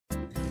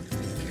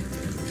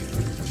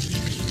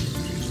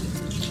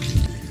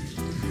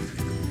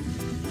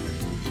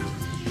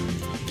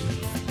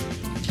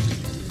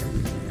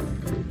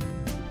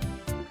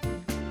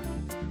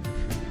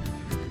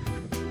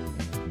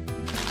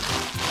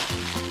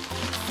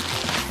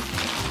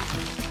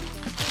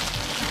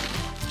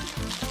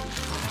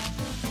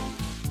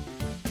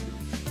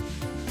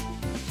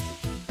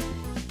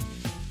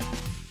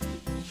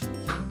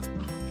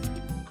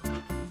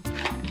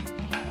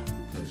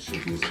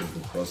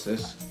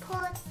process?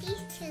 Pour these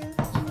two in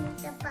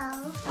the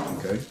bowl.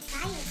 Okay.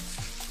 Science.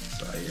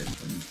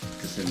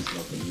 Because then it's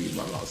not going to be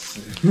my loss.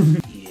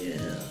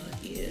 Yeah.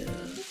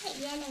 Look at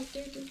yellow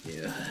doodoo.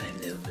 Yeah, I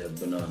never have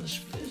banana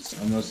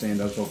splits. I'm not saying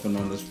that's what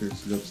banana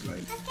splits looks like.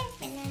 What does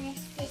banana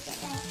split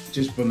look like?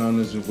 Just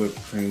bananas with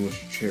whipped cream with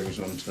cherries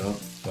on top.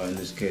 But in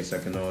this case, I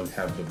can only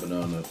have the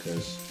banana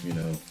because, you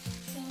know,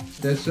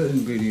 there's certain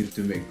ingredients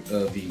to make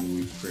vegan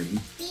whipped cream.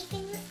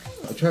 Vegan whipped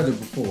cream? I tried it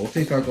before. It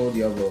tastes like all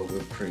the other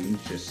whipped cream,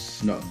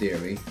 just not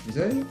dairy. Is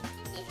that it?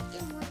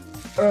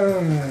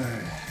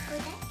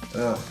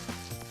 Ugh.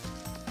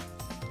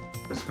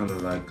 It's kind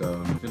of like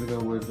vinegar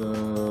with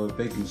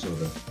baking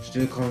soda.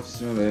 Still can't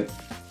smell it.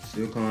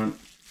 Still can't.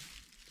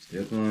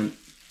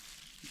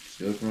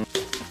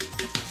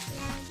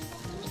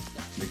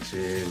 Mix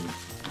it.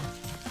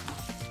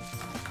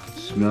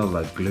 Smell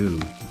like glue.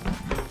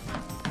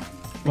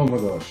 Oh my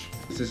gosh.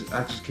 This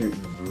actually came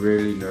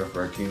really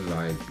nerve-wracking,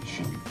 like it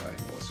should be fine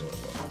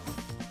whatsoever.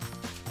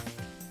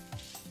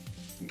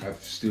 I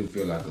still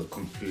feel like a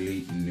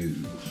complete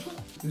noob.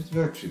 It's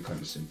actually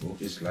kind of simple.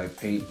 It's like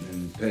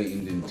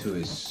painting into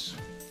its,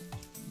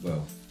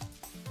 well,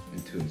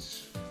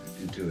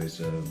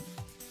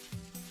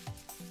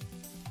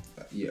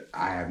 yeah,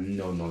 I have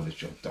no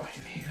knowledge of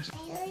dyeing here. I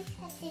always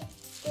had to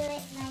do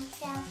it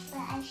myself, but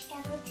I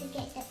struggle to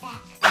get the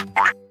back.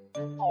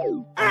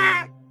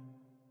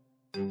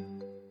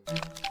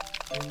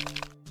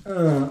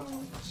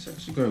 It's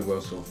actually going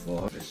well so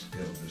far. Let's go.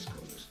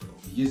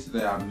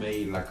 Yesterday I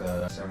made like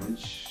a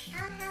sandwich.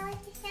 How was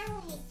the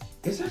sandwich?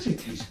 It actually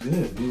tastes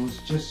good. It was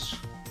just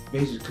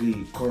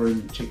basically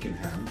Korean chicken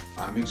ham.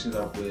 I mixed it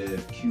up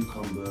with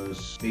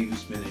cucumbers, baby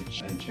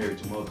spinach, and cherry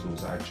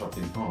tomatoes I chopped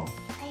in half.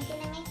 Are you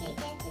gonna make it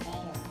again today?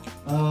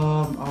 I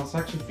was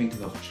actually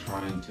thinking of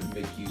trying to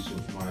make use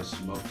of my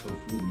smoked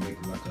tofu and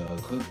make like a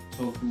cooked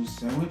tofu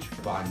sandwich,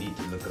 but I need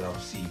to look it up,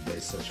 see if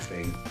there's such a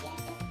thing. You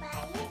have to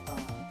fry it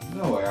or?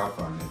 No way, I'll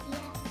find it. You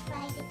have to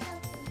fry the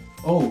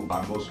tofu. Oh,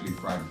 I mostly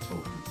fry the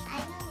tofu. I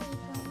normally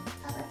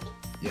rotate.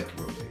 Yeah,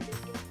 rotate.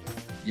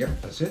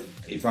 Yep, that's it.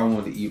 If I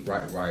want to eat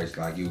rice,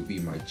 like it would be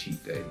my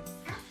cheat day.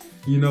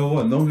 You know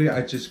what? Normally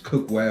I just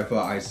cook whatever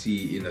I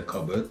see in the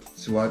cupboard.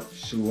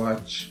 Sriracha.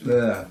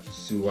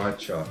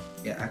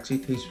 It actually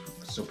tastes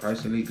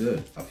surprisingly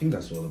good. I think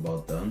that's all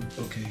about done.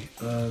 Okay,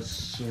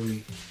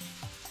 sorry.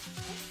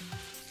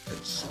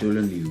 It's still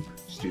a noob.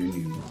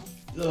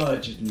 Oh, I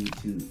just need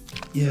to.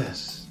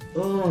 Yes.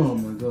 Oh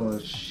my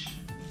gosh.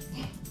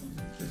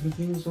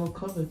 Everything is all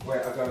covered.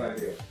 Wait, I got an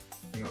idea.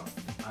 Hang on.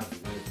 I have to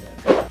wait that.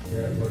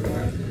 Yeah, put it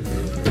back.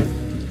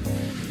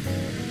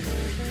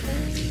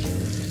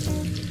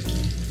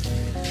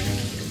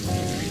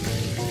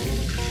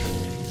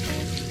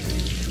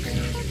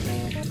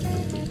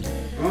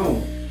 Oh.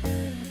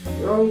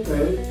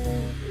 Okay.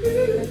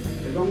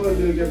 If I'm gonna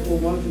do it get 4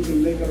 months, we can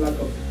make it like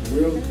a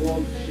real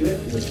 12 shit.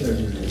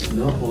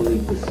 Not only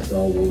the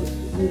Star Wars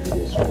movie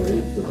was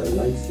great, but the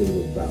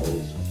lightsaber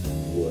battles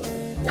were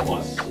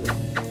awesome.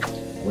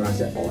 When I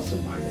say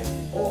awesome, I mean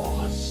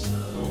awesome.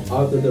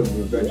 After the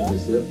Revenge of the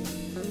Sith,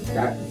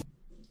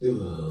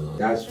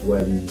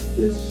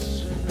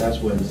 that's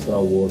when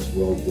Star Wars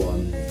Rogue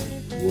One,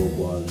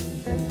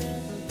 and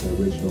the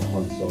original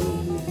Han Solo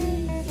movie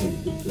came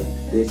to play.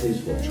 This is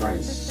what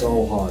trying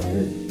so hard to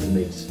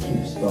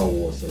keep Star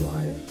Wars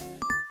alive.